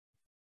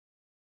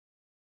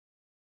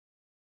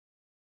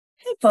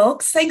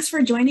Folks, thanks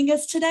for joining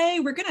us today.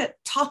 We're going to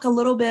talk a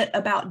little bit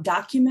about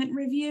document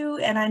review.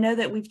 And I know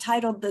that we've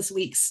titled this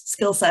week's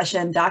skill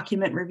session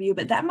Document Review,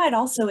 but that might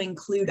also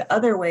include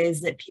other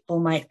ways that people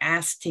might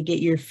ask to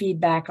get your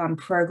feedback on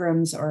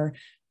programs or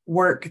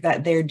work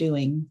that they're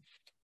doing.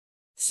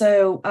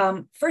 So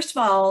first of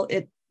all,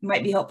 it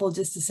might be helpful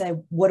just to say,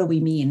 what do we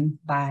mean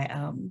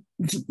by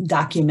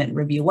document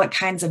review? What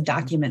kinds of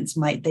documents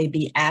might they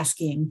be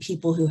asking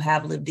people who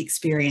have lived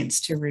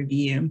experience to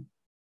review?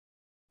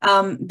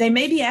 They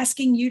may be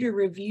asking you to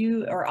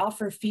review or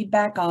offer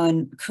feedback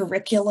on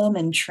curriculum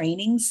and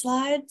training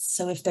slides.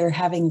 So if they're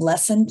having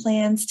lesson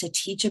plans to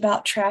teach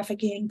about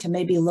trafficking, to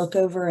maybe look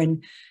over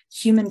in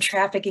Human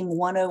Trafficking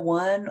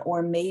 101,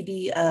 or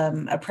maybe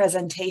a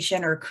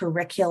presentation or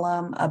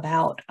curriculum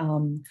about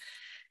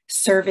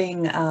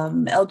serving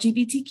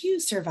LGBTQ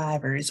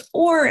survivors,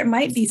 or it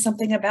might be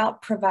something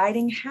about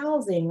providing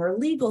housing or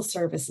legal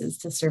services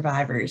to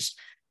survivors.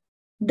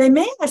 They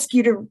may ask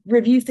you to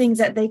review things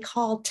that they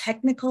call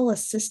technical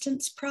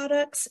assistance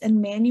products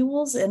and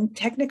manuals. And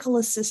technical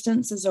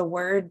assistance is a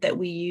word that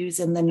we use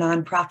in the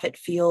nonprofit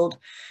field.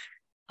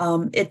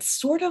 It's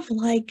sort of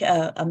like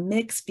a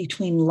mix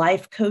between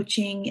life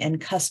coaching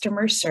and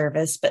customer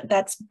service, but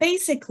that's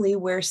basically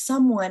where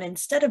someone,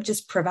 instead of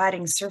just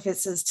providing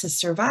services to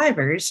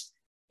survivors,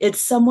 it's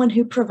someone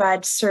who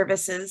provides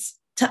services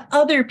to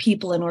other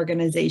people and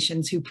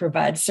organizations who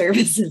provide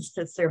services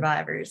to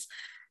survivors.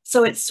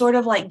 So it's sort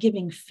of like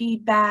giving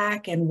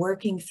feedback and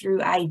working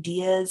through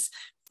ideas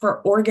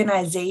for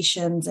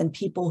organizations and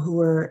people who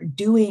are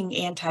doing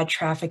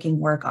anti-trafficking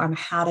work on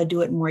how to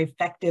do it more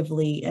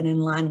effectively and in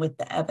line with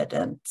the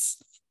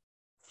evidence.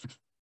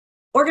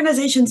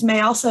 Organizations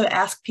may also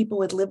ask people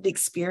with lived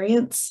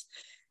experience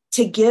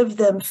to give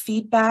them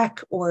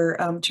feedback or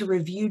to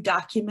review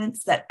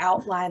documents that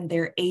outline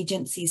their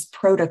agency's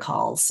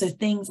protocols. So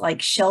things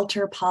like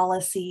shelter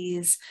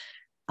policies,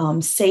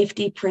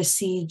 safety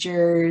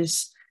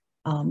procedures,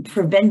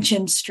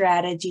 prevention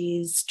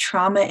strategies,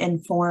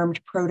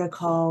 trauma-informed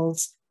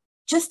protocols,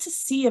 just to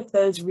see if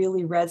those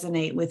really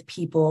resonate with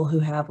people who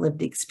have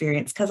lived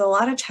experience. Because a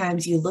lot of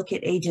times you look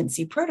at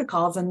agency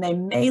protocols and they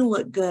may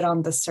look good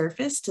on the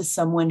surface to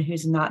someone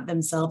who's not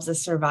themselves a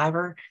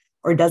survivor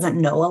or doesn't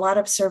know a lot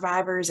of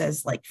survivors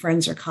as like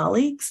friends or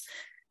colleagues.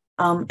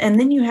 And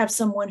then you have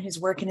someone who's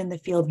working in the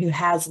field who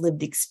has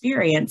lived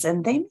experience,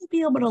 and they may be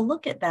able to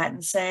look at that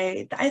and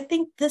say, I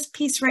think this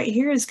piece right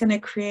here is going to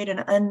create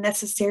an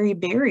unnecessary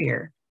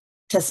barrier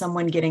to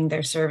someone getting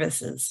their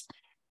services.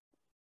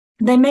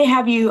 They may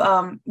have you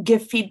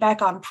give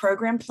feedback on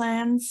program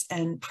plans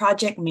and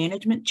project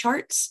management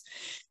charts.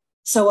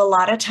 So a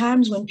lot of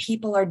times when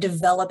people are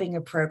developing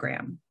a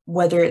program,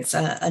 whether it's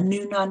a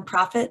new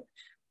nonprofit,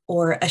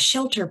 or a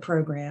shelter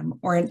program,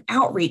 or an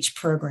outreach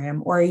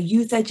program, or a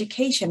youth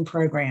education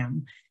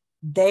program,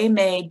 they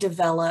may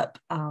develop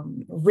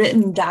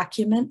written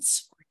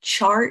documents, or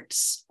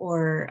charts,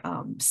 or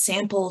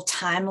sample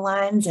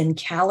timelines and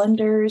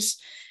calendars.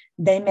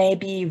 They may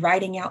be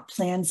writing out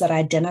plans that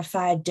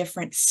identify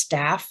different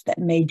staff that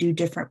may do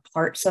different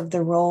parts of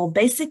the role,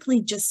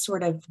 basically just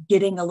sort of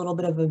getting a little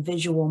bit of a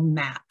visual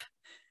map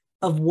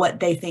of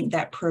what they think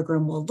that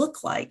program will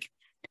look like.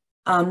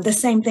 The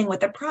same thing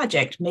with a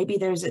project. Maybe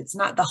it's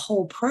not the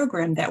whole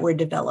program that we're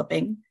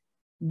developing,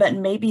 but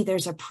maybe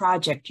there's a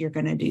project you're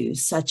going to do,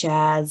 such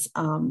as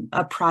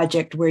a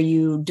project where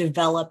you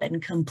develop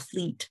and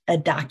complete a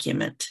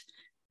document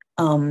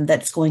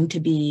that's going to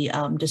be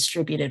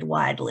distributed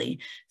widely.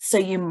 So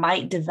you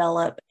might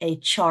develop a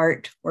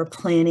chart or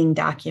planning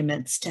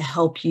documents to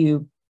help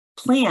you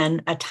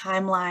plan a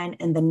timeline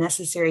and the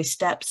necessary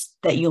steps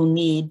that you'll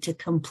need to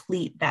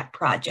complete that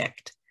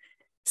project.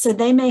 So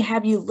they may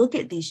have you look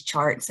at these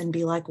charts and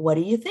be like, what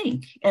do you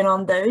think? And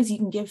on those, you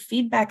can give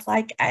feedback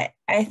like,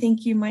 I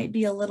think you might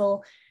be a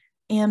little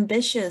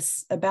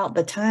ambitious about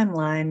the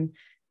timeline.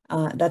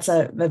 That's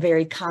a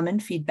very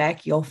common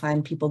feedback you'll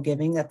find people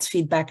giving. That's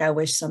feedback I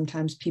wish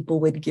sometimes people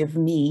would give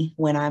me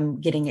when I'm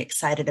getting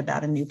excited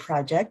about a new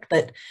project.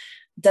 But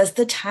does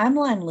the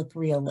timeline look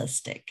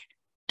realistic?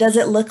 Does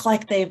it look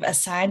like they've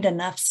assigned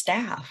enough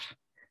staff?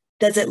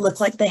 Does it look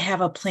like they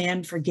have a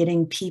plan for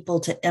getting people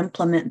to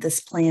implement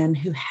this plan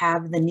who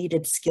have the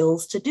needed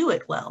skills to do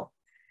it well?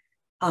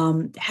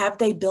 Have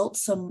they built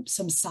some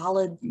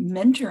solid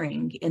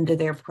mentoring into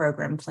their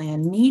program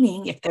plan?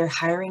 Meaning if they're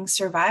hiring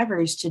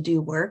survivors to do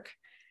work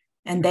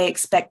and they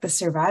expect the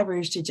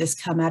survivors to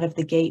just come out of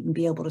the gate and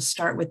be able to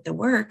start with the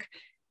work,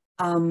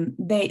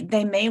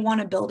 they may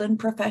want to build in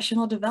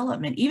professional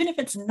development. Even if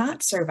it's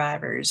not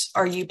survivors,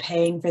 are you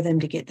paying for them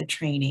to get the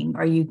training?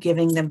 Are you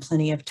giving them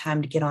plenty of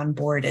time to get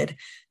onboarded?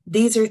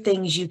 These are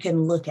things you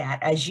can look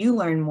at as you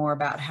learn more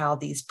about how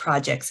these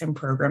projects and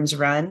programs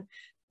run.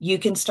 You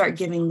can start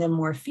giving them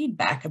more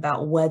feedback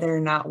about whether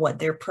or not what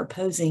they're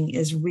proposing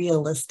is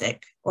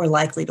realistic or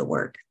likely to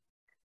work.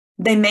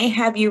 They may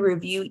have you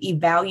review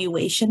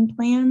evaluation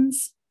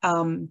plans.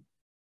 An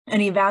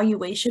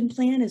evaluation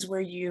plan is where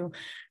you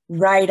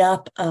write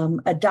up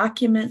a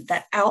document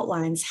that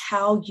outlines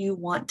how you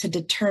want to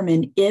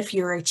determine if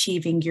you're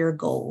achieving your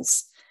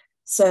goals.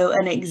 So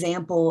an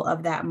example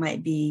of that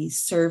might be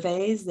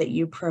surveys that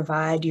you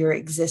provide your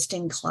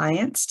existing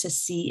clients to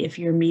see if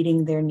you're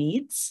meeting their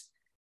needs,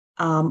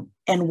 and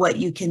what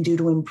you can do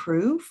to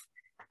improve.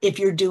 If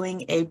you're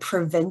doing a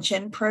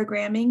prevention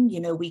programming,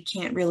 we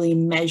can't really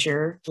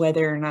measure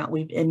whether or not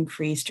we've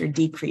increased or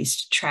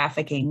decreased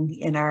trafficking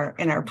in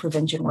our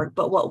prevention work.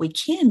 But what we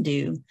can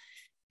do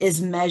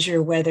is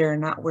measure whether or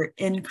not we're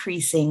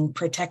increasing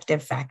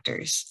protective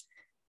factors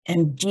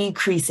and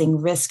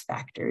decreasing risk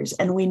factors.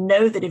 And we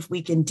know that if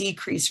we can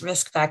decrease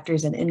risk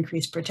factors and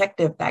increase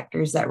protective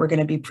factors, that we're going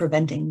to be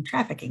preventing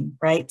trafficking,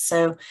 right?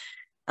 So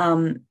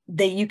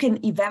that you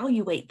can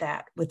evaluate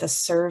that with a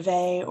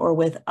survey or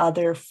with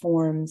other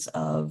forms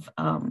of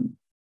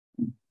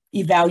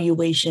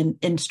evaluation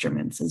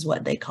instruments is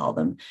what they call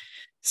them.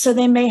 So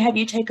they may have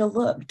you take a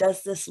look.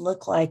 Does this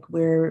look like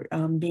we're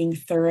being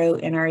thorough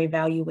in our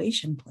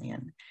evaluation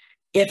plan?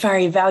 If our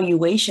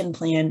evaluation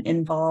plan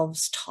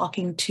involves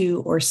talking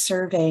to or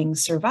surveying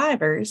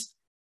survivors,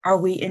 are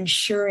we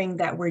ensuring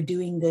that we're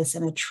doing this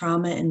in a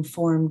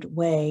trauma-informed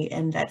way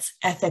and that's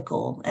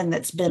ethical and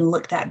that's been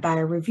looked at by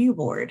a review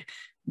board?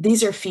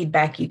 These are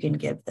feedback you can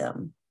give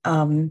them.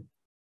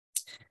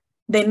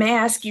 They may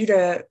ask you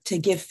to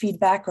give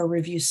feedback or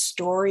review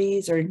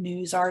stories or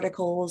news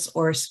articles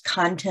or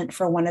content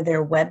for one of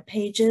their web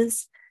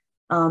pages,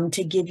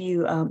 to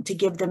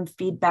give them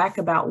feedback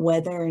about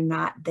whether or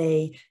not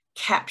they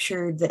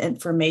captured the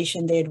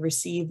information they had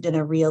received in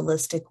a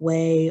realistic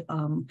way.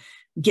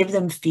 Give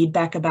them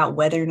feedback about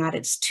whether or not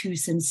it's too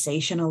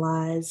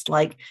sensationalized.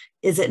 Like,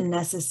 is it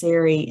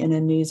necessary in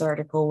a news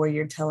article where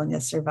you're telling a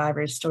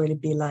survivor's story to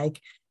be like,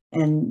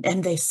 and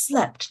they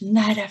slept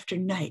night after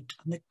night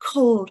on the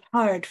cold,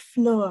 hard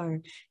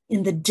floor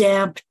in the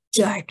damp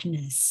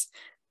darkness?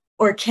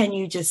 Or can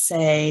you just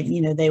say,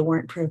 they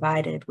weren't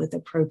provided with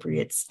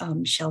appropriate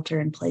shelter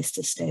and place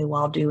to stay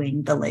while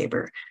doing the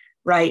labor,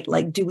 right?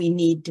 Like, do we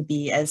need to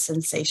be as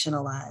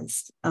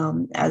sensationalized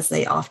as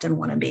they often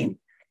want to be?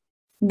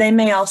 They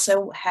may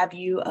also have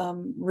you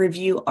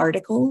review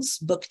articles,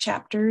 book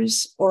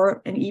chapters,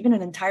 and even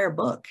an entire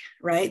book,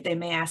 right? They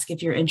may ask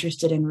if you're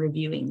interested in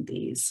reviewing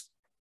these.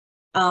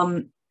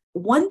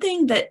 One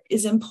thing that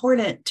is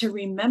important to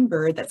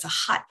remember that's a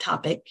hot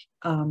topic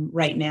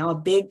right now, a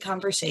big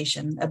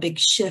conversation, a big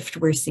shift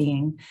we're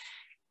seeing,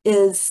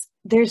 is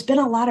there's been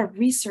a lot of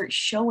research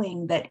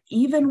showing that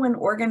even when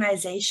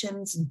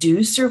organizations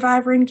do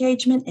survivor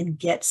engagement and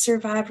get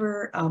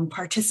survivor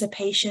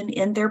participation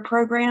in their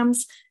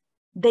programs,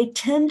 they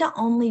tend to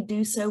only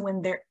do so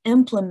when they're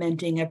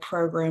implementing a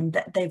program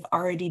that they've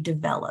already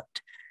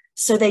developed.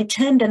 So they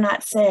tend to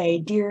not say,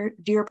 dear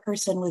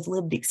person with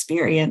lived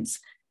experience,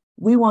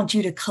 we want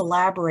you to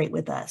collaborate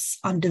with us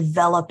on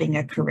developing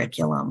a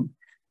curriculum.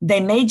 They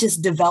may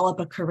just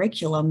develop a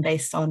curriculum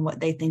based on what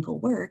they think will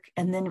work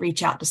and then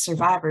reach out to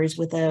survivors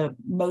with a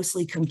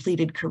mostly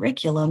completed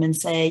curriculum and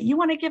say, you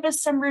want to give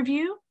us some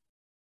review?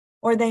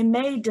 Or they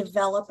may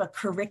develop a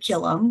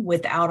curriculum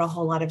without a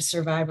whole lot of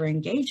survivor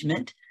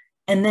engagement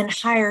and then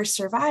hire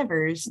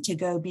survivors to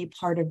go be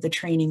part of the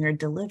training or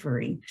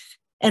delivery.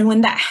 And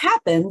when that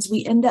happens,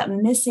 we end up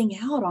missing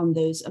out on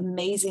those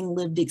amazing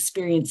lived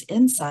experience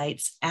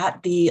insights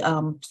at the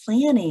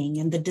planning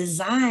and the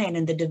design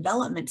and the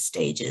development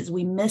stages.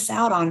 We miss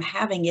out on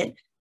having it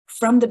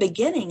from the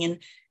beginning. And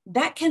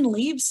that can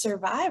leave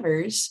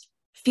survivors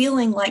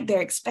feeling like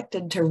they're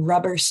expected to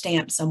rubber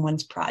stamp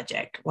someone's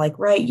project. Like,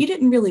 right, you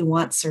didn't really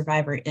want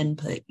survivor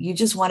input. You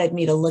just wanted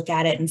me to look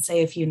at it and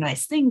say a few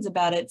nice things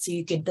about it so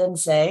you could then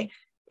say,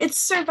 it's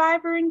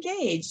survivor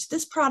engaged.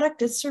 This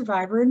product is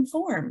survivor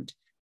informed.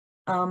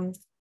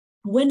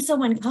 When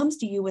someone comes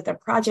to you with a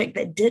project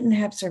that didn't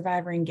have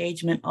survivor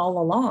engagement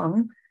all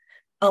along,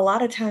 a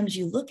lot of times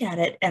you look at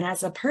it and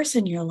as a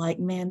person, you're like,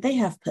 man, they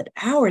have put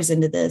hours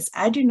into this.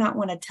 I do not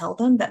want to tell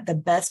them that the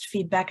best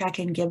feedback I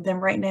can give them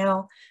right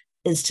now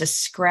is to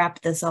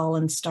scrap this all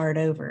and start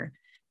over.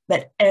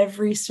 But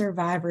every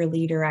survivor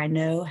leader I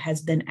know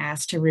has been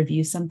asked to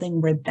review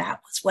something where that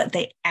was what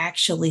they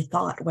actually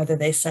thought, whether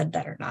they said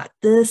that or not.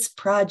 This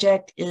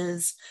project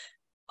is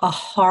a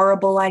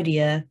horrible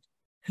idea.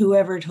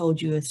 Whoever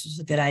told you it's just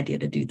a good idea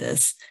to do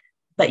this,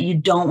 but you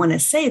don't want to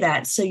say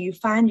that. So you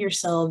find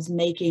yourselves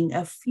making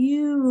a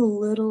few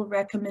little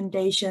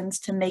recommendations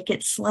to make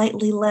it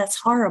slightly less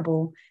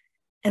horrible.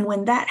 And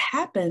when that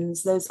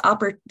happens,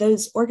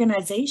 those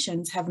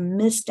organizations have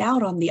missed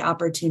out on the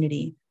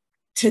opportunity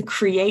to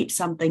create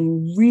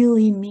something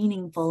really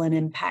meaningful and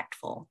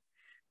impactful,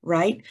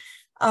 right?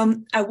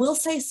 I will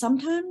say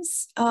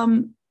sometimes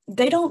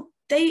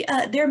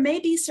there may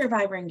be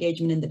survivor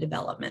engagement in the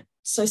development.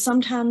 So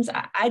sometimes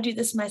I do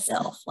this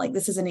myself. Like,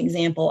 this is an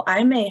example.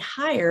 I may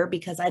hire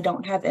because I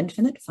don't have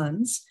infinite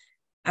funds.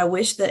 I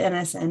wish the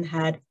NSN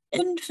had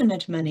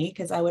infinite money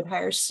because I would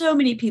hire so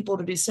many people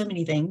to do so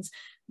many things,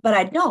 but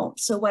I don't.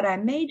 So what I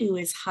may do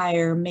is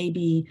hire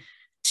maybe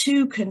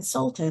 2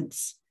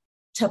 consultants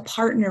to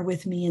partner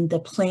with me in the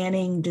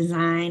planning,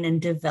 design,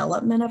 and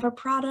development of a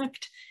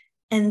product.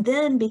 And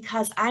then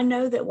because I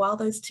know that while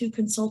those 2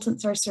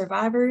 consultants are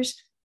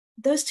survivors,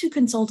 those two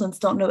consultants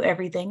don't know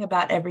everything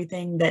about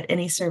everything that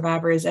any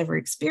survivor has ever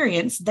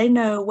experienced. They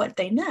know what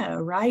they know,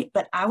 right?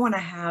 But I want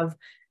to have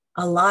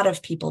a lot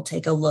of people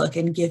take a look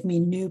and give me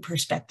new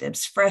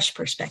perspectives, fresh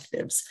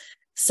perspectives.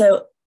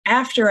 So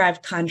after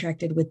I've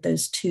contracted with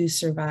those two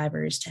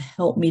survivors to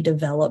help me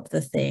develop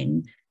the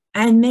thing,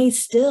 I may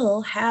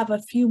still have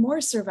a few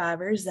more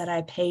survivors that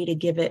I pay to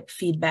give it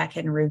feedback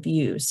and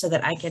review so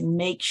that I can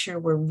make sure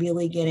we're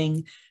really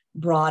getting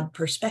broad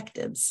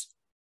perspectives.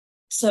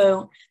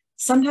 So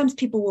sometimes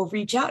people will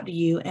reach out to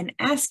you and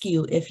ask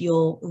you if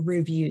you'll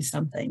review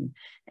something.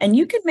 And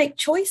you can make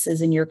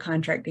choices in your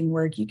contracting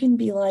work. You can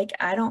be like,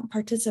 I don't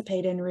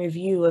participate in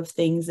review of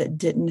things that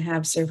didn't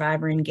have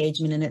survivor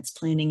engagement in its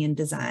planning and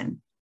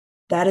design.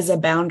 That is a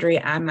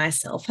boundary I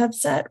myself have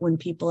set when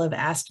people have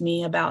asked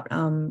me about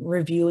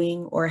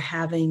reviewing or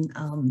having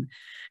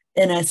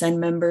NSN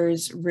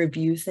members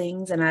review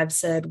things. And I've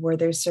said, were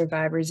there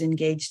survivors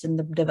engaged in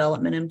the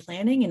development and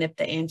planning? And if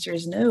the answer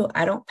is no,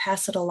 I don't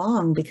pass it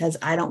along because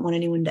I don't want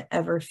anyone to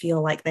ever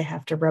feel like they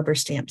have to rubber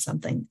stamp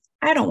something.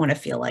 I don't want to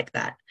feel like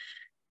that.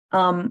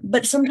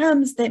 But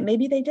sometimes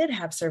maybe they did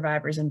have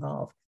survivors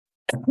involved.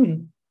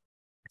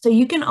 So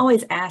you can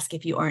always ask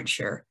if you aren't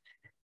sure.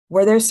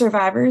 Were there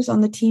survivors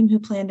on the team who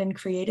planned and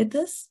created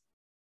this?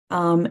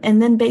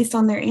 And then based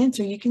on their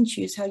answer, you can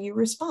choose how you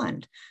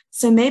respond.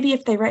 So maybe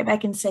if they write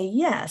back and say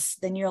yes,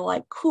 then you're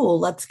like, cool,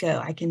 let's go.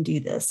 I can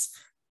do this.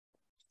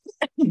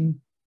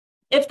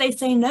 If they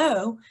say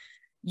no,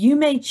 you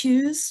may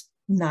choose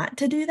not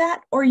to do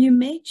that, or you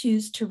may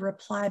choose to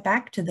reply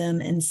back to them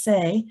and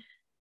say,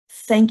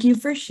 thank you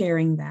for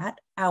sharing that.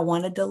 I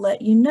wanted to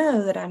let you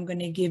know that I'm going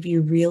to give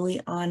you really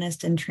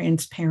honest and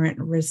transparent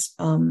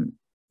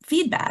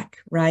feedback,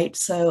 right?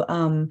 So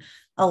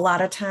a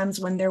lot of times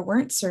when there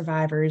weren't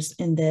survivors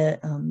in the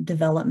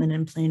development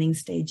and planning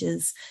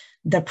stages,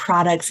 the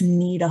products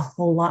need a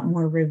whole lot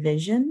more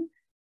revision.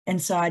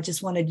 And so I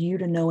just wanted you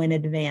to know in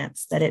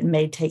advance that it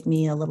may take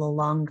me a little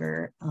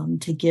longer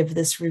to give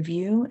this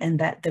review, and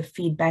that the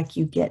feedback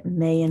you get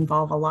may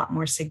involve a lot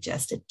more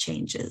suggested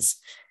changes.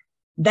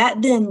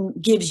 That then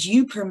gives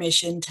you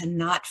permission to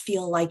not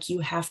feel like you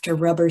have to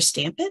rubber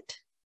stamp it.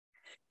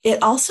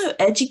 It also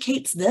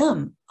educates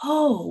them.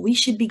 Oh, we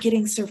should be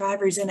getting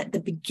survivors in at the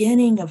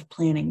beginning of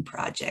planning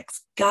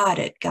projects. Got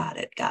it,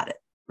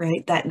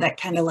 right? That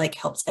kind of like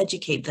helps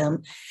educate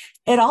them.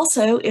 It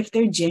also, if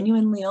they're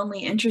genuinely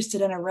only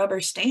interested in a rubber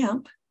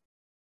stamp,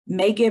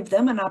 may give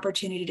them an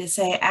opportunity to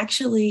say,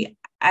 actually,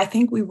 I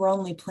think we were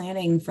only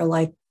planning for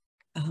like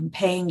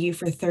paying you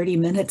for 30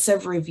 minutes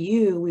of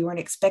review. We weren't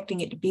expecting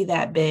it to be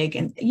that big.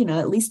 And,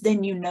 at least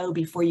then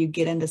before you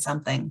get into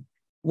something,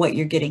 what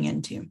you're getting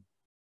into.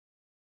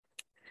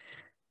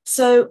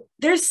 So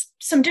there's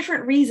some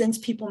different reasons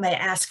people may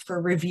ask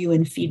for review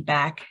and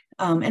feedback,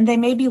 and they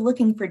may be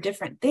looking for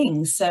different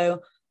things.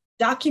 So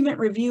document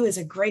review is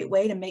a great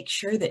way to make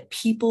sure that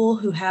people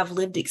who have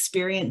lived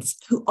experience,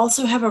 who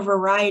also have a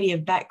variety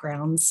of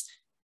backgrounds,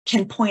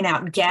 can point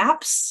out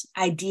gaps,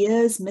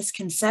 ideas,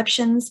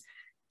 misconceptions,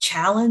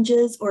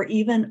 challenges, or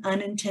even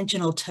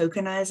unintentional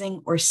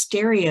tokenizing or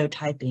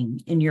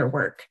stereotyping in your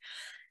work.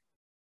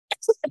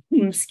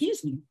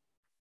 Excuse me.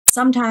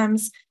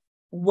 Sometimes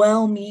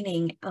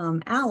well-meaning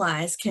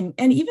allies can,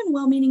 and even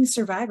well-meaning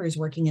survivors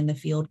working in the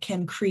field,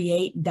 can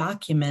create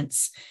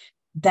documents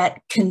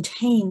that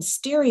contain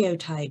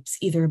stereotypes,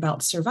 either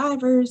about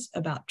survivors,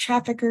 about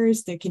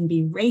traffickers. There can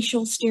be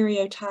racial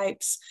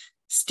stereotypes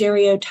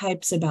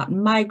about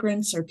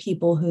migrants or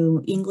people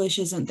who English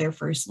isn't their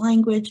first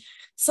language.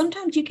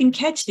 Sometimes you can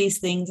catch these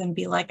things and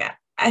be like,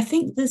 I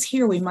think this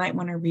here we might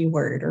want to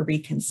reword or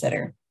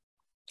reconsider.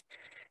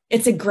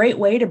 It's a great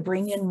way to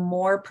bring in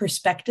more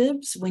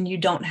perspectives when you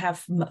don't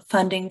have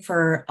funding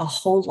for a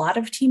whole lot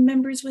of team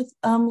members with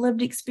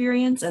lived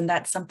experience. And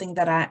that's something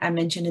that I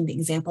mentioned in the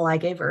example I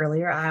gave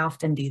earlier. I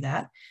often do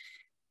that.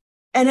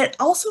 And it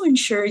also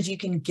ensures you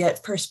can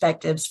get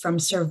perspectives from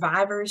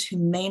survivors who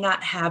may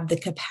not have the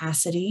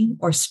capacity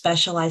or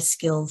specialized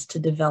skills to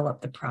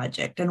develop the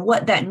project. And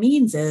what that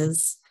means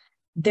is,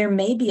 there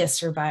may be a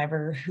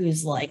survivor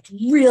who's like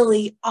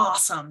really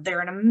awesome.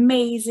 They're an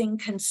amazing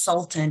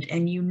consultant,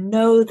 and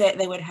that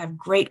they would have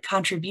great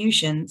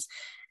contributions.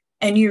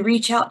 And you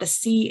reach out to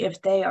see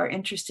if they are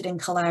interested in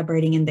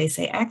collaborating, and they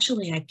say,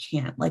 actually, I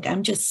can't. Like,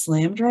 I'm just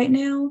slammed right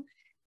now,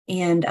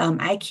 and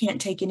I can't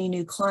take any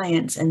new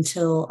clients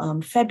until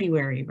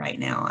February right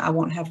now. I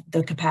won't have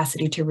the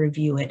capacity to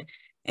review it.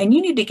 And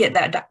you need to get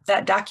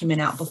that document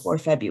out before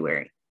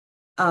February.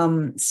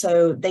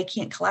 So they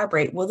can't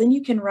collaborate. Well, then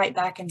you can write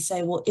back and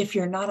say, well, if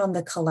you're not on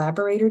the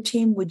collaborator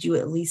team, would you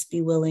at least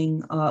be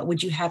willing,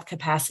 would you have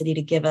capacity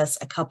to give us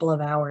a couple of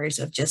hours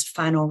of just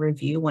final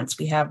review once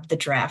we have the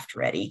draft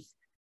ready,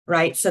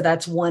 right? So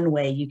that's one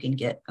way you can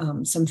get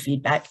some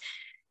feedback.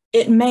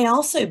 It may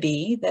also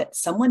be that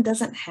someone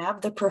doesn't have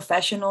the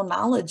professional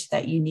knowledge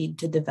that you need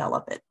to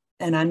develop it.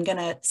 And I'm going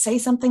to say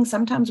something,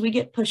 sometimes we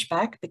get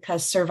pushback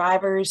because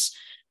survivors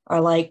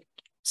are like,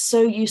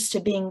 so used to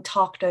being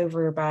talked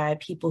over by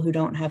people who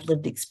don't have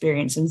lived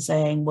experience and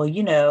saying, well,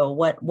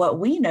 what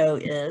we know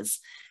is,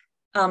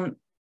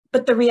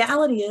 But the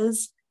reality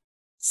is,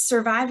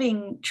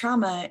 surviving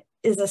trauma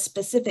is a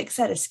specific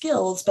set of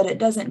skills, but it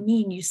doesn't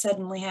mean you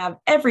suddenly have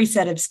every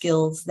set of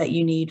skills that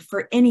you need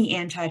for any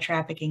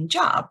anti-trafficking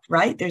job,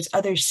 right? There's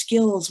other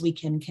skills we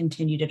can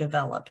continue to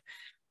develop.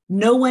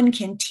 No one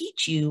can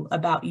teach you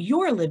about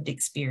your lived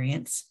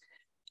experience.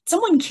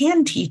 Someone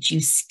can teach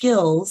you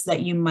skills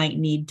that you might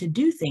need to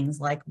do things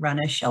like run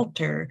a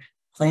shelter,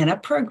 plan a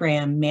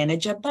program,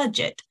 manage a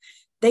budget.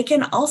 They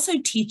can also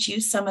teach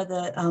you some of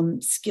the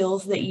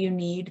skills that you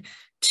need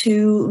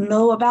to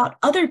know about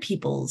other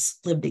people's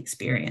lived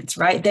experience,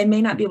 right? They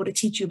may not be able to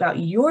teach you about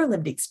your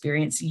lived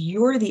experience.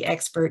 You're the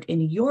expert in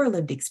your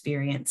lived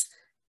experience,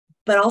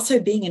 but also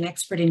being an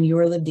expert in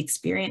your lived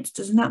experience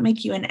does not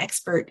make you an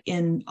expert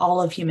in all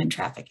of human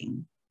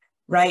trafficking,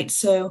 right?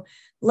 So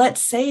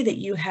let's say that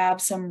you have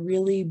some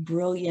really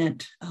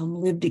brilliant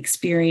lived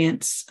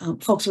experience,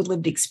 folks with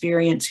lived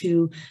experience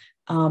who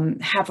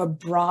have a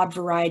broad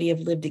variety of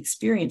lived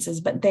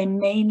experiences, but they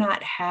may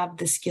not have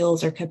the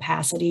skills or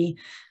capacity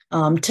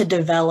to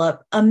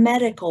develop a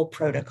medical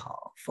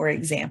protocol, for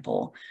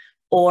example,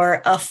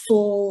 or a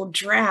full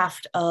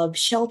draft of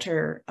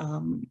shelter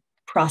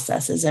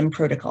processes and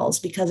protocols,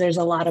 because there's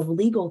a lot of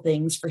legal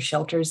things for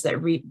shelters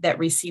that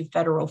receive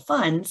federal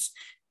funds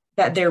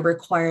that they're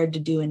required to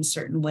do in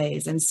certain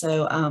ways. And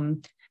so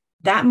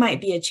that might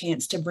be a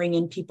chance to bring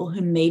in people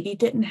who maybe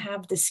didn't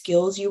have the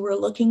skills you were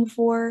looking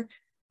for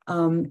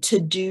to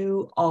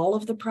do all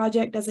of the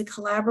project as a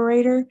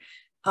collaborator.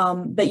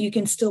 But you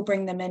can still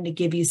bring them in to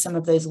give you some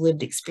of those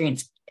lived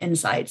experience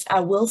insights.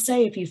 I will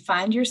say, if you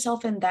find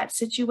yourself in that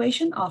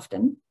situation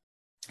often,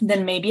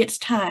 then maybe it's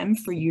time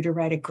for you to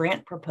write a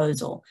grant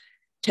proposal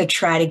to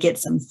try to get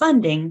some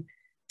funding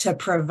to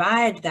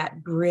provide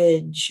that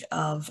bridge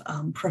of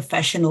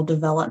professional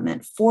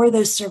development for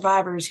those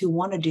survivors who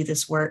want to do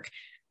this work,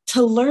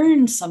 to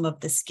learn some of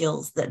the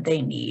skills that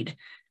they need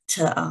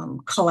to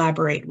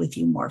collaborate with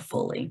you more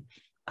fully.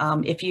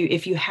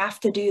 If you have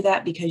to do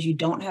that because you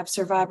don't have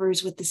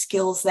survivors with the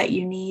skills that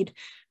you need,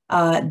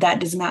 that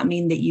does not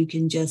mean that you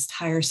can just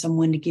hire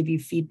someone to give you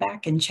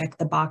feedback and check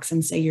the box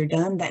and say you're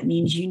done. That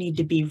means you need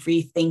to be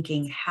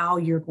rethinking how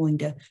you're going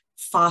to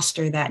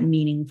foster that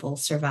meaningful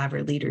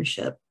survivor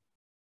leadership.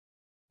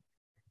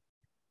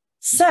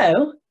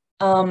 So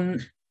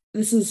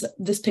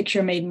this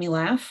picture made me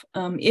laugh.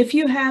 If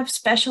you have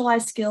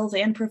specialized skills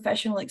and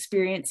professional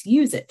experience,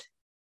 use it.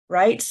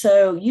 Right?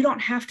 So you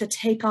don't have to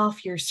take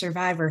off your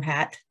survivor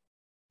hat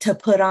to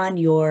put on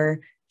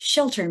your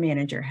shelter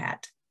manager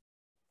hat.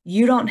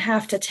 You don't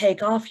have to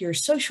take off your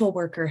social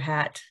worker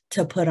hat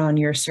to put on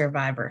your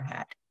survivor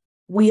hat.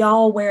 We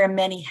all wear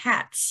many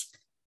hats.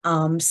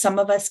 Some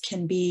of us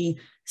can be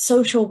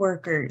social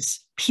workers,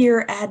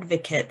 peer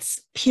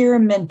advocates, peer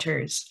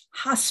mentors,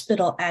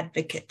 hospital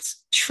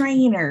advocates,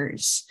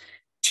 trainers,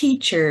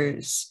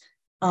 teachers,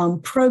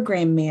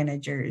 program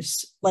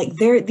managers. Like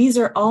these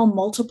are all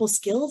multiple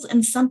skills,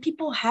 and some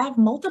people have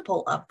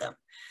multiple of them.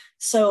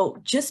 So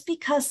just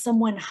because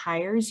someone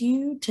hires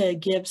you to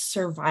give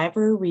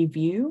survivor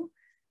review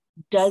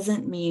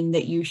doesn't mean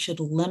that you should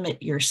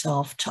limit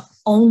yourself to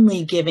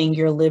only giving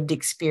your lived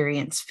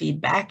experience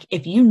feedback.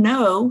 If you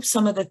know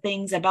some of the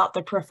things about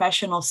the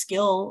professional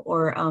skill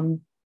or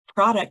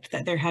product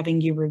that they're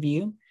having you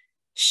review,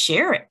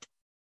 share it.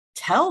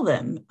 Tell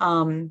them.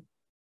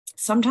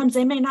 Sometimes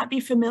they may not be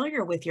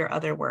familiar with your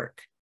other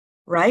work,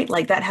 right?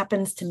 Like that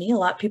happens to me a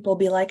lot. People will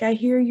be like, I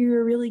hear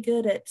you're really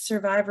good at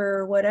survivor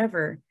or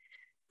whatever,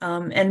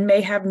 and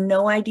may have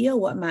no idea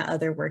what my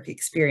other work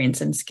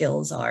experience and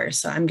skills are.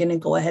 So I'm going to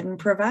go ahead and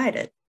provide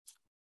it.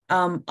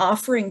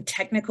 Offering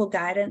technical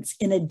guidance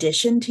in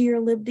addition to your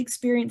lived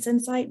experience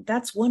insight,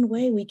 that's one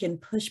way we can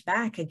push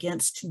back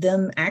against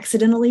them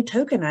accidentally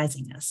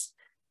tokenizing us.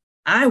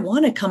 I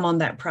want to come on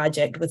that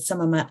project with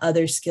some of my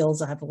other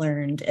skills I've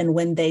learned. And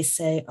when they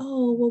say,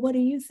 oh, well, what do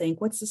you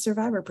think? What's the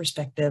survivor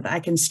perspective?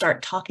 I can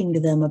start talking to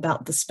them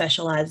about the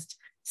specialized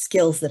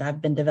skills that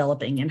I've been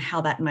developing and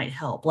how that might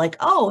help. Like,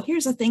 oh,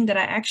 here's a thing that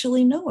I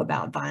actually know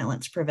about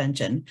violence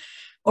prevention.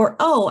 Or,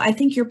 oh, I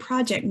think your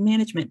project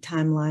management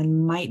timeline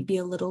might be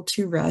a little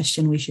too rushed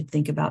and we should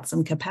think about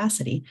some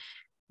capacity.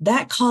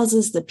 That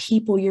causes the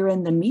people you're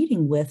in the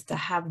meeting with to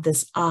have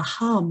this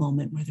aha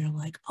moment where they're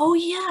like, oh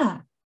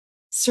yeah,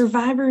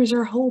 survivors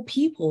are whole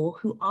people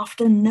who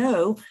often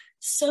know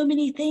so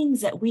many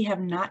things that we have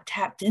not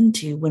tapped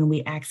into when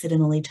we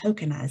accidentally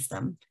tokenize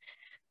them.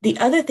 The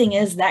other thing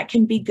is that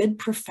can be good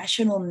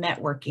professional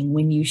networking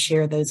when you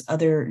share those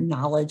other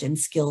knowledge and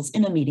skills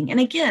in a meeting. And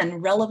again,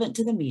 relevant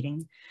to the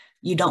meeting.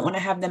 You don't want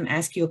to have them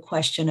ask you a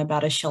question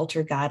about a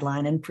shelter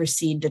guideline and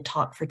proceed to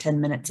talk for 10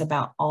 minutes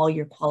about all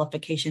your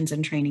qualifications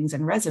and trainings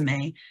and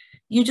resume.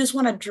 You just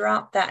want to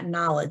drop that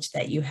knowledge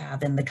that you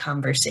have in the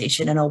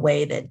conversation in a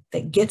way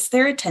that gets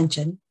their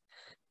attention,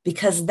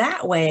 because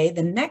that way,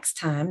 the next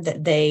time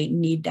that they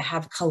need to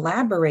have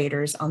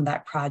collaborators on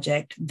that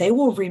project, they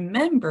will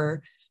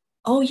remember,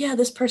 oh yeah,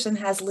 this person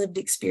has lived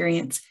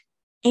experience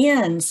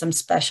and some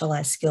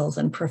specialized skills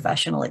and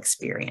professional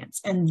experience.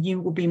 And you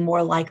will be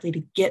more likely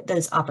to get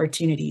those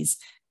opportunities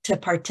to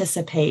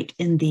participate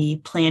in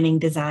the planning,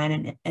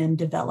 design, and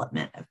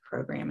development of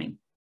programming.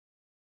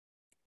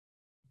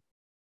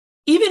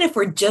 Even if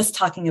we're just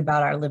talking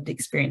about our lived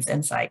experience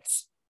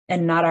insights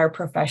and not our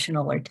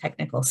professional or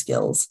technical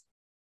skills,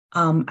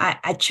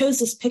 I chose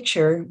this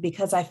picture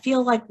because I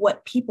feel like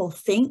what people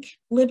think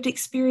lived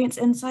experience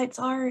insights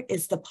are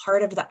is the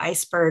part of the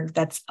iceberg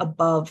that's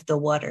above the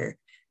water.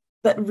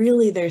 But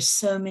really, there's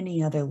so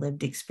many other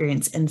lived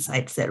experience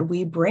insights that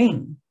we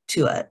bring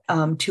to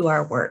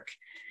our work.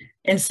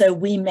 And so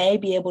we may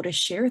be able to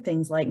share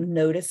things like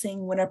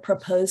noticing when a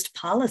proposed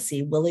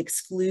policy will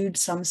exclude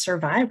some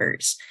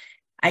survivors.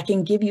 I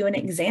can give you an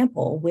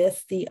example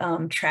with the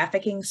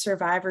Trafficking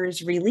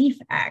Survivors Relief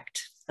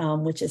Act,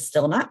 which is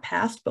still not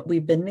passed, but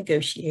we've been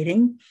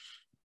negotiating.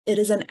 It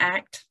is an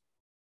act,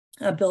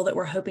 a bill that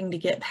we're hoping to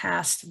get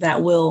passed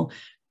that will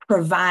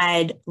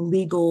provide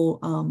legal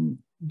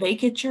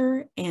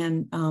vacatur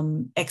and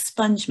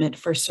expungement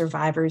for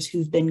survivors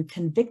who've been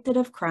convicted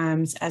of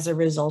crimes as a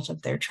result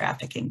of their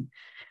trafficking.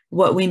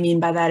 What we mean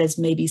by that is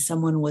maybe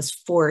someone was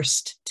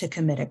forced to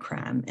commit a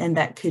crime, and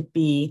that could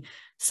be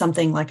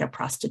something like a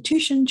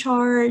prostitution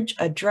charge,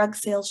 a drug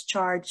sales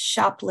charge,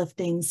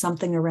 shoplifting,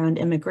 something around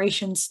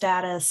immigration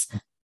status.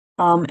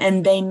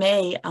 And they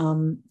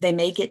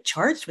may get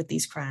charged with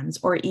these crimes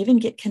or even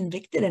get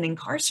convicted and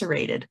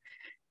incarcerated.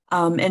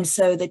 And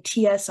so the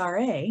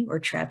TSRA, or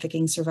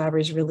Trafficking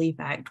Survivors Relief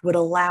Act, would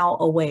allow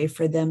a way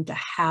for them to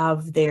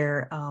have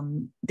their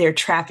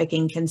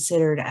trafficking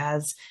considered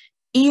as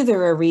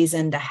either a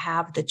reason to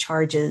have the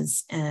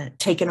charges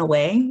taken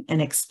away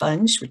and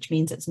expunged, which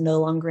means it's no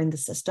longer in the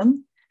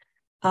system,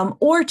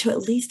 or to at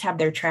least have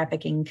their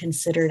trafficking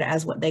considered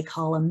as what they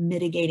call a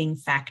mitigating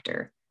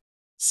factor.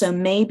 So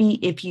maybe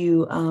if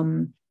you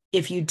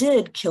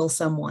did kill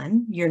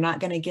someone, you're not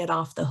going to get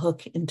off the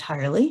hook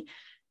entirely.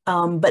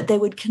 But they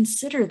would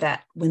consider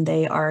that when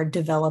they are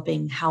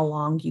developing how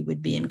long you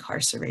would be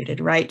incarcerated,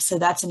 right? So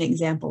that's an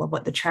example of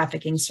what the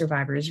Trafficking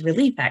Survivors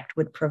Relief Act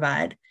would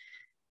provide.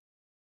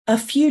 A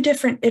few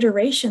different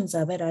iterations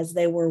of it as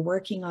they were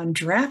working on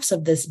drafts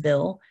of this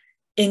bill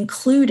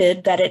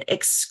included that it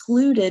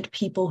excluded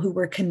people who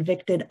were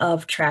convicted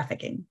of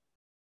trafficking,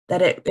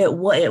 that it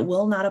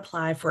will not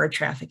apply for a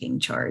trafficking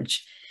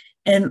charge.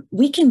 And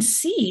we can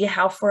see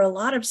how for a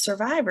lot of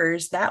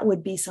survivors, that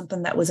would be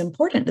something that was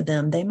important to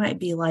them. They might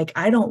be like,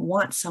 I don't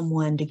want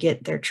someone to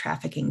get their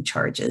trafficking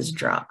charges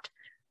dropped.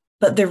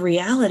 But the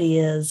reality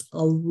is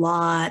a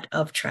lot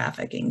of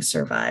trafficking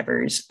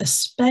survivors,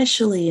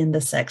 especially in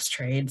the sex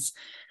trades,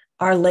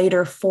 are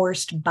later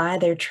forced by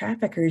their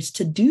traffickers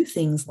to do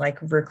things like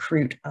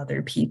recruit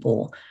other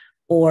people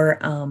or,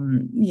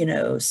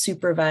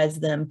 supervise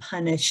them,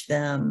 punish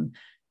them,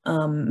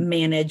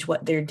 manage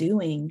what they're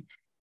doing.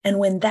 And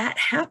when that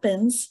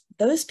happens,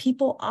 those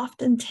people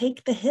often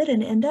take the hit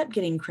and end up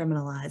getting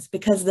criminalized,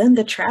 because then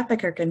the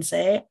trafficker can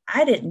say,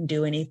 I didn't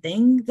do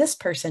anything. This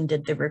person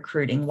did the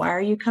recruiting. Why are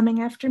you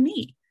coming after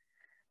me?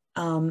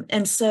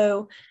 And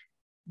so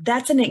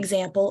that's an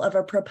example of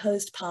a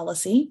proposed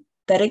policy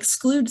that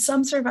excludes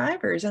some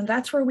survivors. And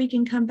that's where we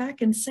can come back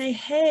and say,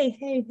 hey,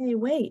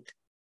 wait.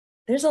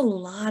 There's a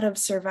lot of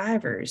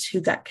survivors who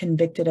got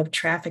convicted of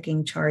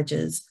trafficking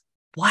charges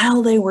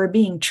while they were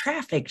being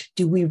trafficked.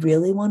 Do we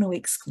really want to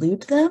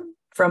exclude them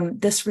from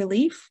this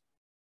relief?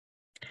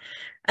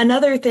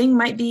 Another thing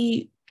might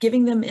be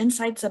giving them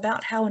insights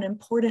about how an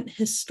important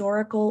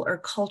historical or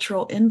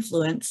cultural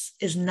influence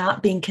is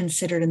not being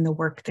considered in the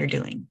work they're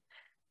doing.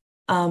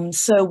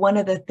 So one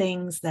of the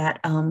things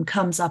that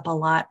comes up a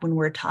lot when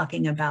we're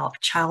talking about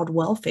child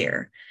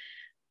welfare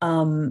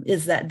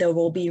is that there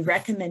will be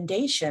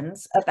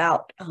recommendations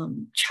about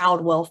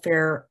child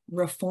welfare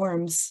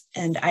reforms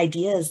and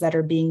ideas that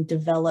are being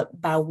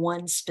developed by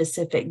one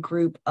specific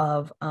group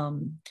of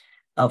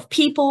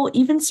people,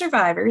 even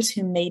survivors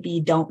who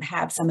maybe don't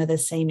have some of the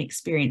same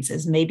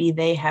experiences. Maybe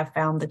they have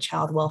found the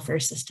child welfare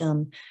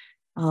system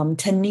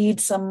to need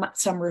some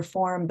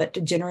reform, but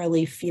to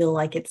generally feel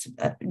like it's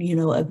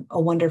a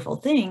wonderful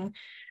thing.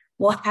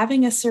 Well,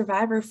 having a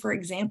survivor, for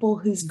example,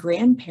 whose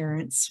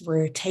grandparents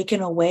were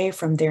taken away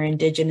from their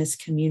indigenous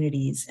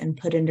communities and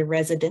put into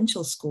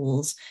residential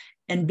schools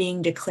and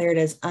being declared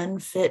as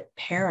unfit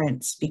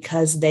parents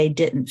because they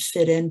didn't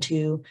fit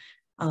into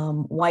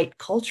white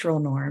cultural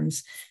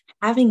norms,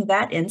 having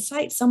that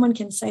insight, someone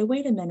can say,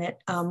 wait a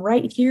minute,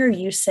 right here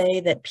you say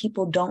that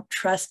people don't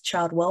trust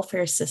child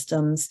welfare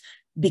systems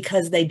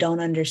because they don't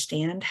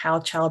understand how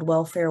child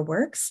welfare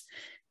works.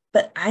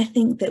 But I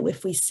think that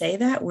if we say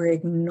that, we're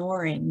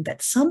ignoring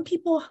that some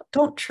people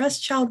don't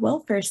trust child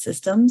welfare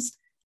systems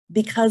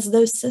because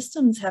those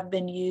systems have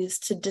been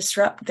used to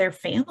disrupt their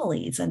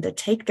families and to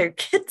take their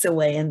kids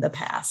away in the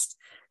past.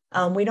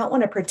 We don't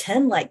want to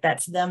pretend like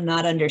that's them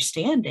not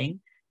understanding.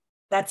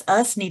 That's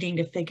us needing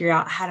to figure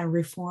out how to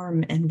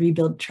reform and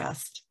rebuild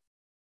trust.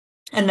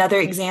 Another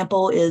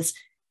example is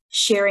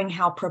sharing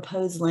how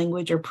proposed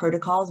language or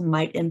protocols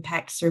might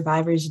impact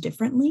survivors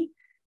differently.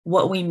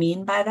 What we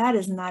mean by that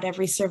is not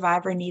every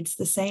survivor needs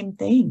the same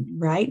thing,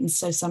 right? And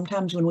so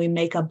sometimes when we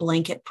make a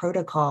blanket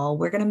protocol,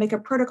 we're going to make a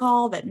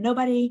protocol that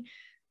nobody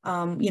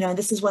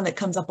This is one that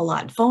comes up a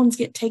lot. Phones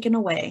get taken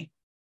away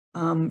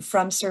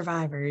from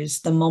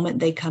survivors the moment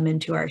they come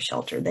into our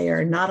shelter. They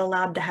are not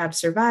allowed to have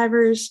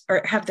survivors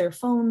or have their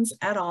phones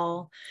at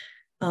all.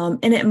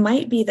 And it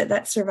might be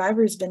that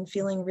survivor's been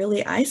feeling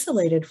really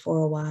isolated for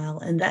a while,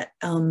 and that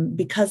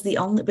because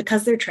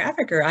their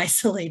trafficker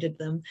isolated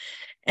them,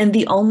 and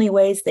the only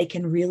ways they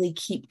can really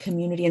keep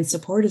community and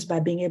support is by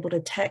being able to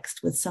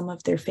text with some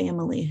of their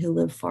family who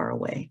live far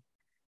away,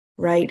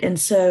 right? And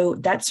so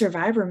that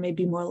survivor may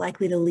be more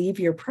likely to leave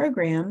your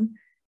program,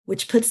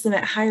 which puts them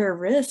at higher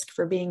risk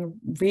for being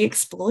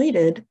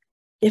re-exploited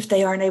if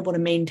they aren't able to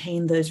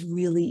maintain those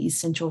really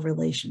essential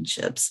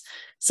relationships.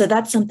 So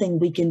that's something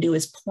we can do,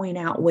 is point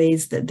out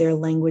ways that their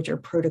language or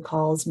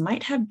protocols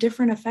might have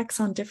different effects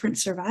on different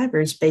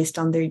survivors based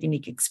on their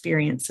unique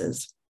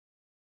experiences.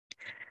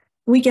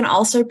 We can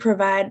also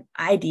provide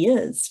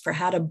ideas for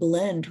how to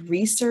blend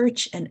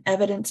research and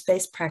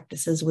evidence-based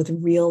practices with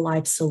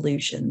real-life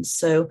solutions.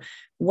 So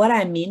what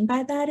I mean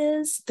by that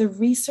is the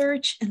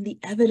research and the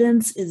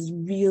evidence is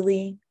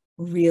really,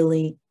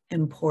 really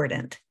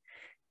important.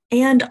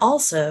 And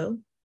also,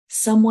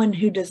 someone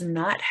who does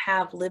not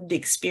have lived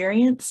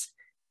experience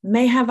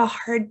may have a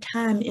hard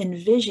time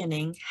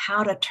envisioning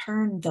how to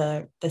turn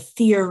the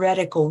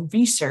theoretical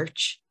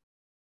research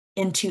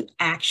into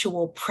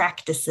actual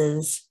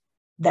practices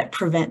that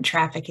prevent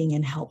trafficking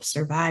and help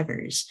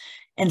survivors.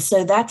 And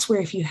so that's where,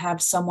 if you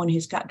have someone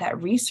who's got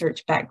that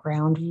research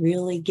background,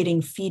 really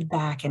getting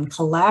feedback and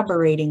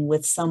collaborating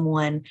with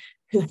someone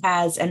who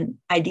has, and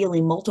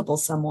ideally multiple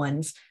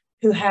someones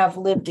who have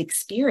lived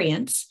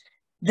experience,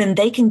 then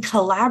they can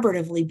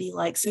collaboratively be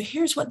like, so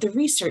here's what the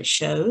research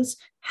shows.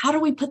 How do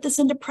we put this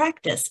into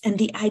practice? And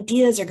the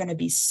ideas are going to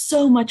be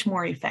so much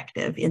more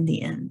effective in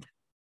the end.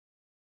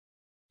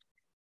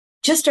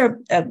 Just a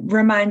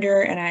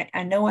reminder, and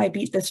I know I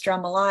beat this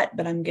drum a lot,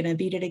 but I'm going to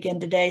beat it again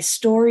today.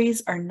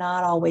 Stories are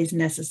not always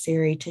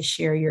necessary to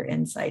share your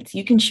insights.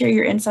 You can share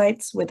your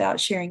insights without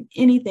sharing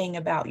anything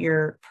about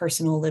your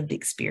personal lived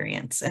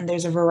experience. And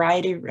there's a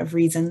variety of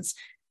reasons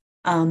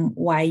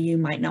why you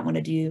might not want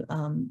to do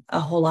a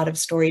whole lot of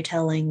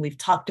storytelling. We've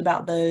talked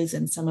about those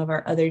in some of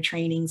our other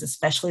trainings,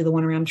 especially the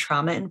one around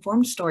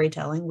trauma-informed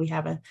storytelling. We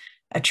have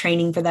a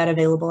training for that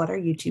available at our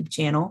YouTube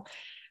channel.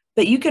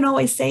 But you can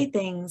always say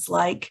things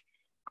like,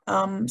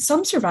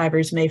 some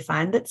survivors may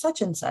find that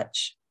such and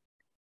such.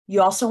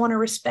 You also want to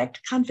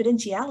respect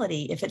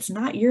confidentiality. If it's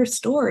not your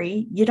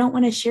story, you don't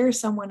want to share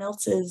someone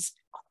else's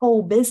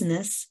whole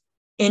business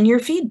in your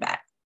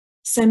feedback.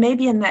 So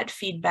maybe in that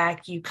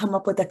feedback, you come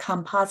up with a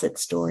composite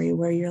story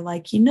where you're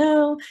like,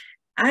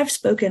 I've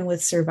spoken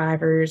with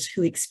survivors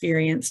who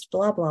experienced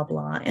blah, blah,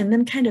 blah, and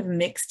then kind of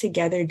mix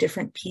together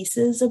different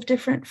pieces of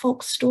different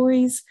folks'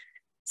 stories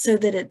so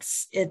that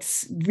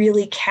it's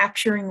really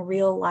capturing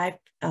real life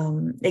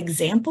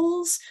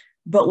examples,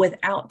 but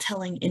without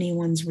telling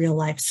anyone's real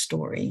life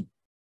story.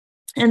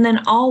 And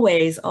then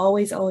always,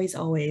 always, always,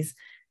 always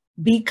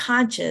be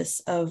conscious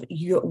of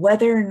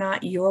whether or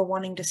not you're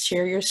wanting to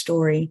share your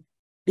story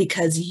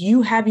because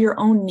you have your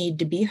own need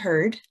to be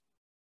heard,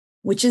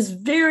 which is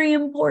very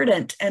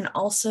important. And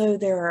also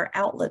there are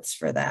outlets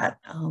for that.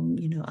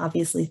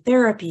 Obviously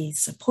therapy,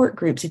 support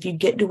groups, if you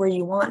get to where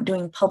you want,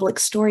 doing public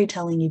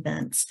storytelling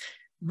events,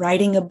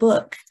 writing a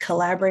book,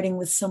 collaborating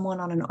with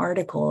someone on an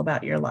article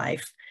about your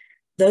life.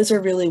 Those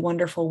are really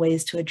wonderful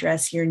ways to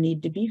address your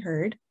need to be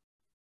heard.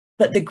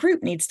 But the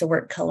group needs to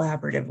work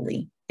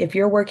collaboratively. If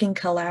you're working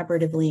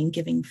collaboratively and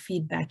giving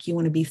feedback, you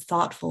want to be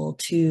thoughtful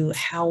to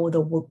how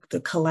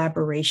the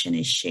collaboration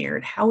is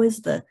shared. How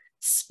is the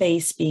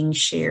space being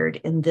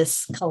shared in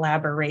this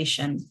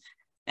collaboration?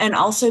 And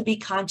also be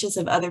conscious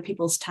of other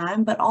people's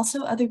time, but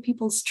also other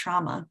people's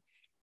trauma.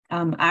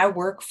 I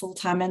work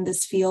full-time in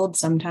this field,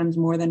 sometimes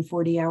more than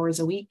 40 hours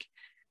a week.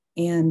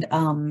 And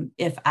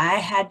if I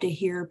had to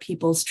hear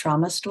people's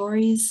trauma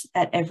stories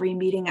at every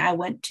meeting I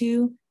went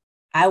to,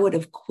 I would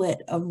have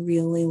quit a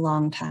really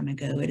long time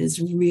ago. It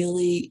is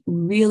really,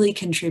 really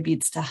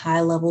contributes to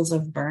high levels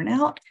of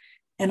burnout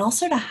and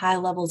also to high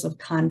levels of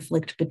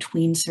conflict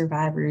between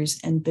survivors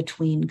and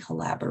between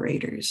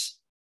collaborators.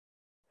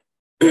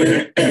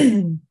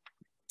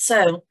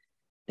 So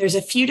there's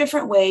a few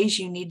different ways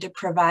you need to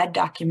provide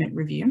document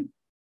review.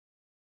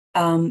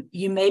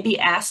 You may be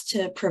asked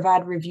to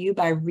provide review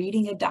by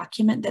reading a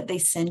document that they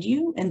send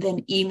you and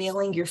then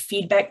emailing your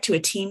feedback to a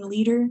team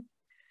leader.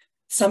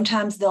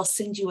 Sometimes they'll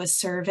send you a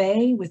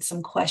survey with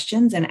some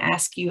questions and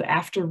ask you,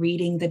 after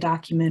reading the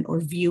document or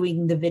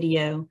viewing the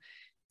video,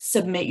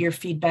 submit your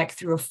feedback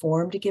through a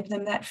form to give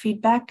them that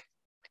feedback.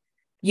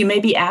 You may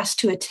be asked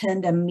to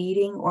attend a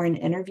meeting or an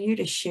interview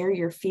to share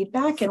your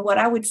feedback. And what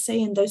I would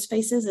say in those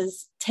spaces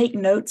is take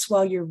notes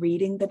while you're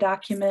reading the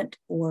document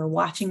or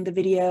watching the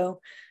video,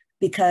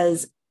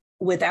 because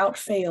without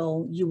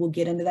fail, you will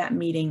get into that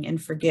meeting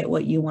and forget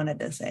what you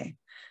wanted to say.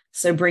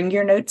 So bring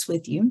your notes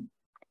with you.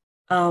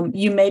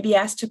 You may be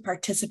asked to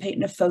participate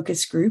in a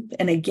focus group.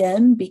 And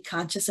again, be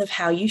conscious of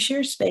how you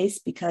share space,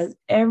 because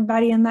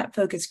everybody in that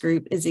focus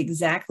group is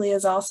exactly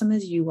as awesome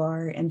as you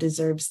are and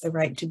deserves the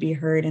right to be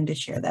heard and to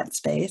share that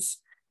space.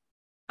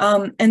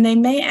 And they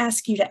may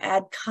ask you to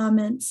add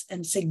comments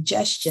and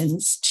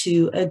suggestions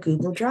to a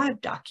Google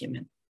Drive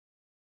document.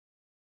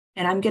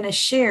 And I'm going to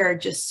share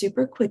just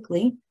super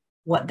quickly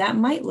what that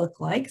might look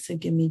like. So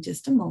give me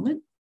just a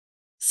moment.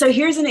 So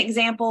here's an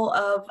example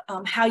of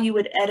how you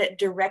would edit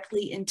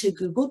directly into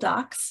Google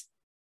Docs,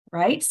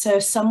 right? So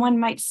someone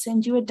might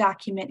send you a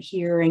document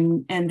here,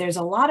 and there's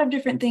a lot of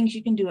different things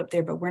you can do up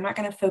there, but we're not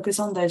going to focus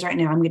on those right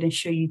now. I'm going to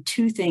show you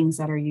two things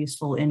that are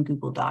useful in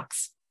Google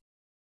Docs.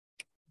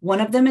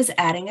 One of them is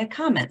adding a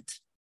comment.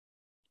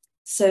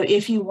 So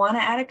if you want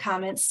to add a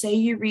comment, say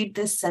you read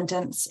this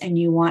sentence and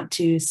you want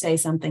to say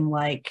something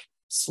like,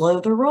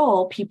 slow the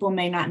roll, people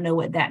may not know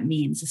what that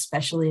means,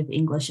 especially if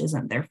English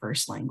isn't their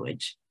first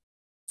language.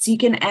 So you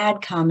can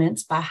add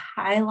comments by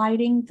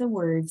highlighting the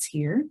words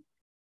here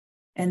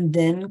and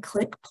then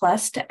click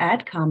plus to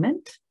add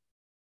comment.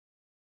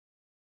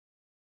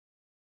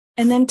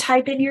 And then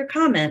type in your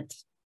comment.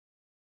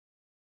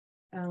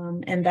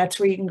 And that's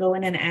where you can go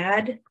in and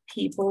add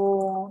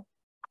people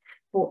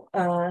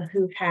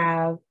who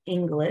have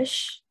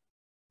English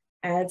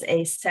as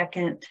a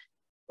second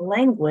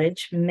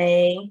language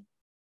may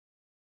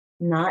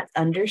not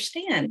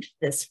understand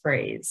this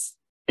phrase.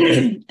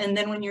 And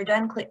then when you're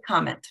done, click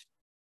comment.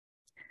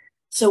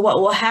 So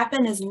what will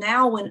happen is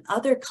now when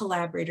other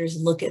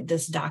collaborators look at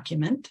this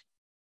document,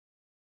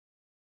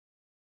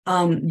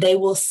 they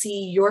will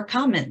see your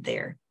comment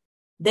there.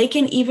 They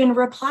can even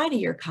reply to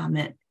your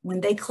comment.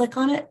 When they click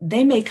on it,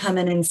 they may come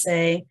in and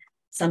say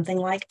something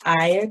like,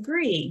 I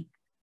agree,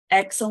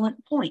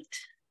 excellent point.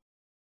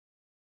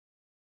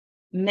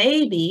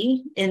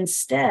 Maybe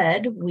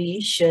instead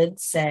we should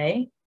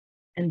say,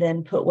 and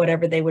then put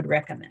whatever they would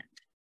recommend,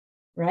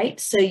 right?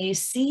 So you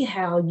see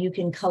how you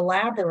can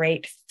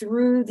collaborate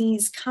through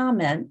these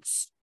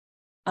comments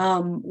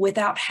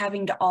without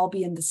having to all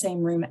be in the same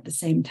room at the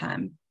same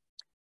time.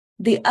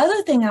 The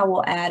other thing I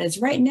will add is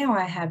right now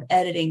I have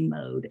editing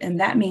mode,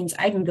 and that means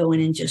I can go in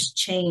and just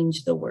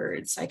change the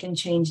words. I can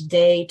change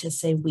day to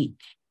say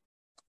week,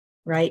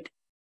 right?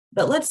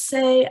 But let's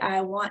say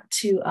I want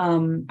to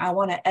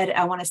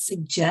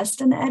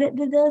suggest an edit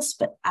to this,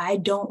 but I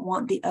don't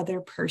want the other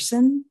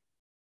person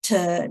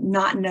to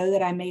not know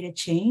that I made a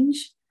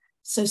change.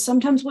 So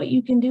sometimes what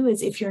you can do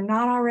is if you're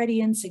not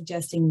already in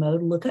suggesting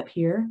mode, look up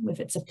here. If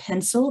it's a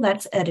pencil,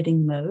 that's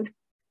editing mode.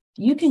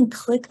 You can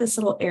click this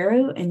little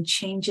arrow and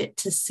change it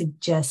to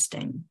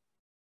suggesting.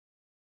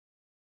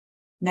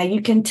 Now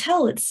you can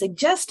tell it's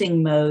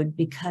suggesting mode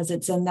because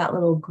it's in that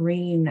little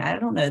green, I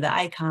don't know, the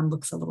icon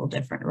looks a little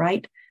different,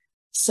 right?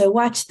 So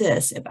watch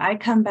this. If I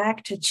come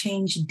back to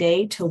change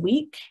day to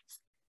week,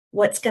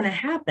 what's going to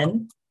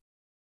happen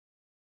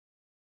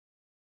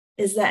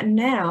is that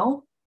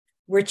now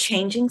we're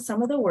changing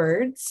some of the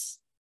words.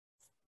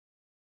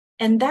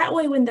 And that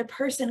way, when the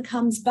person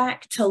comes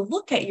back to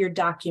look at your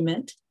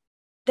document,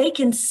 they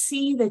can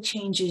see the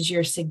changes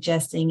you're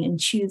suggesting and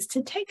choose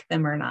to take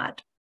them or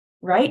not,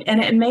 right?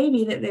 And it may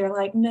be that they're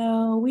like,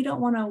 no, we don't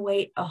want to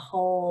wait a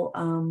whole,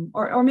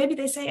 or maybe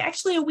they say,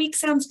 actually, a week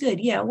sounds good.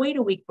 Yeah, wait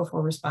a week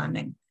before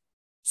responding.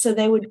 So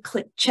they would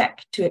click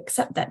check to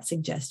accept that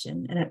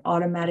suggestion, and it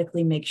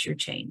automatically makes your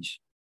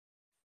change.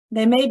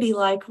 They may be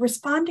like,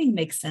 responding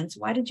makes sense.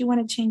 Why did you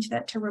want to change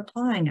that to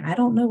replying? I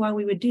don't know why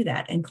we would do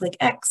that, and click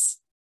X,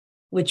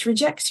 which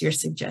rejects your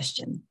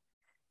suggestion.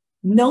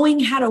 Knowing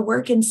how to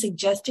work in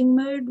suggesting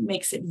mode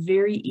makes it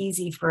very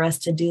easy for us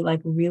to do like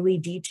really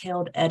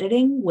detailed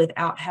editing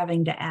without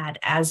having to add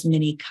as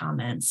many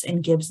comments,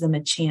 and gives them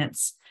a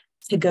chance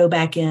to go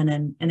back in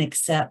and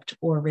accept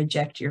or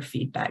reject your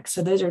feedback.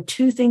 So those are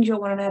two things you'll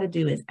want to know how to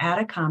do: is add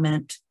a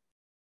comment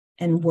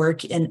and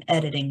work in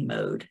editing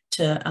mode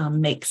to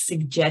make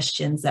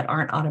suggestions that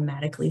aren't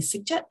automatically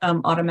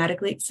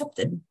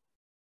accepted.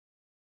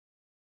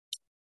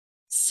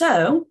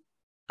 So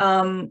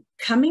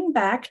coming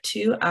back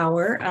to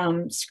our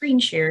screen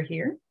share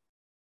here.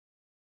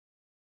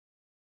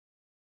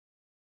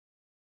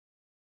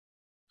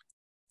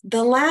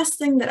 The last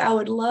thing that I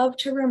would love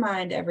to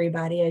remind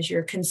everybody as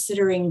you're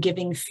considering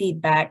giving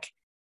feedback,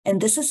 and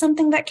this is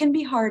something that can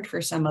be hard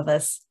for some of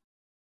us,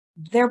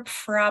 they're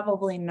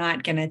probably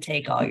not going to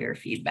take all your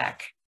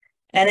feedback.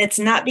 And it's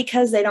not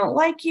because they don't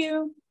like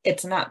you.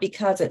 It's not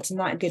because it's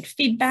not good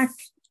feedback.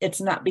 It's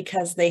not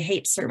because they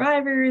hate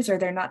survivors or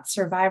they're not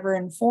survivor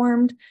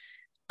informed.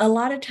 A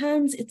lot of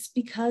times it's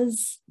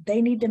because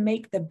they need to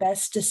make the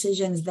best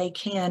decisions they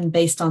can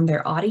based on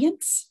their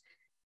audience,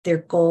 their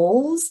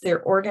goals,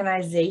 their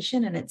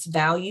organization and its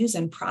values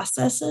and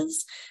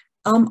processes.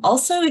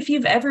 Also, if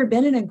you've ever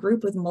been in a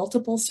group with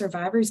multiple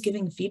survivors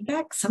giving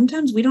feedback,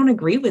 sometimes we don't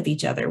agree with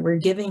each other. We're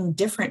giving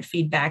different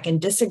feedback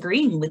and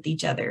disagreeing with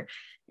each other.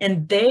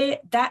 And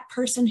that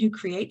person who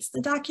creates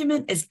the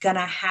document is going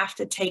to have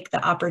to take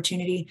the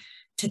opportunity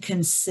to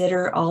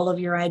consider all of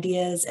your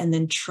ideas and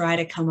then try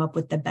to come up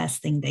with the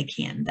best thing they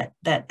can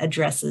that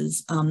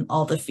addresses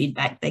all the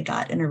feedback they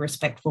got in a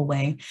respectful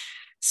way.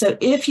 So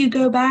if you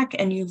go back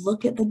and you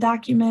look at the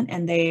document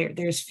and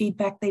there's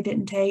feedback they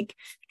didn't take,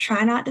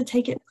 try not to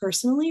take it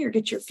personally or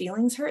get your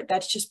feelings hurt.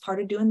 That's just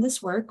part of doing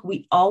this work.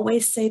 We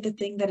always say the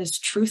thing that is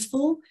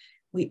truthful.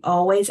 We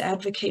always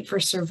advocate for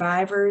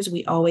survivors.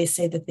 We always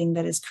say the thing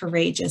that is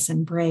courageous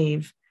and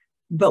brave,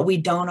 but we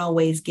don't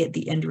always get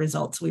the end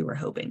results we were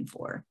hoping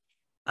for.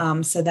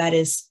 So that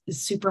is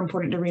super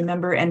important to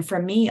remember. And for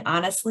me,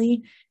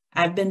 honestly,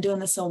 I've been doing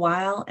this a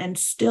while, and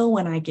still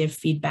when I give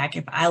feedback,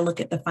 if I look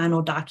at the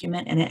final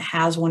document and it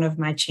has one of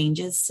my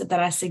changes that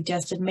I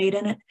suggested made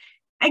in it,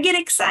 I get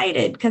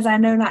excited because I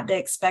know not to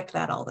expect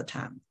that all the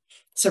time.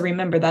 So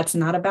remember, that's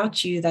not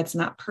about you. That's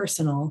not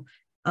personal.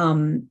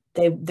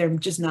 They're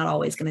just not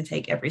always going to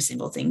take every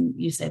single thing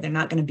you say. They're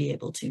not going to be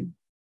able to.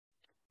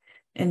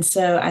 And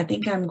so I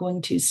think I'm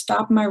going to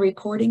stop my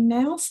recording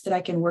now so that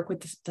I can work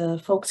with the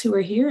folks who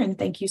are here. And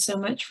thank you so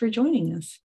much for joining us.